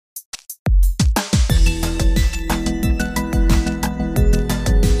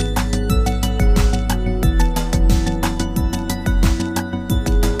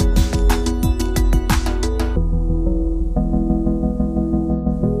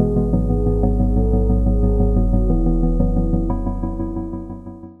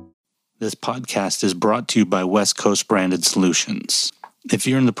this podcast is brought to you by West Coast Branded Solutions. If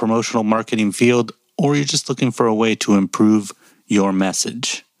you're in the promotional marketing field or you're just looking for a way to improve your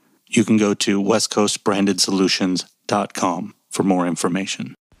message, you can go to westcoastbrandedsolutions.com for more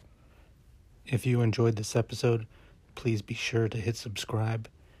information. If you enjoyed this episode, please be sure to hit subscribe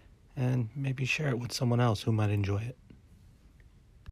and maybe share it with someone else who might enjoy it.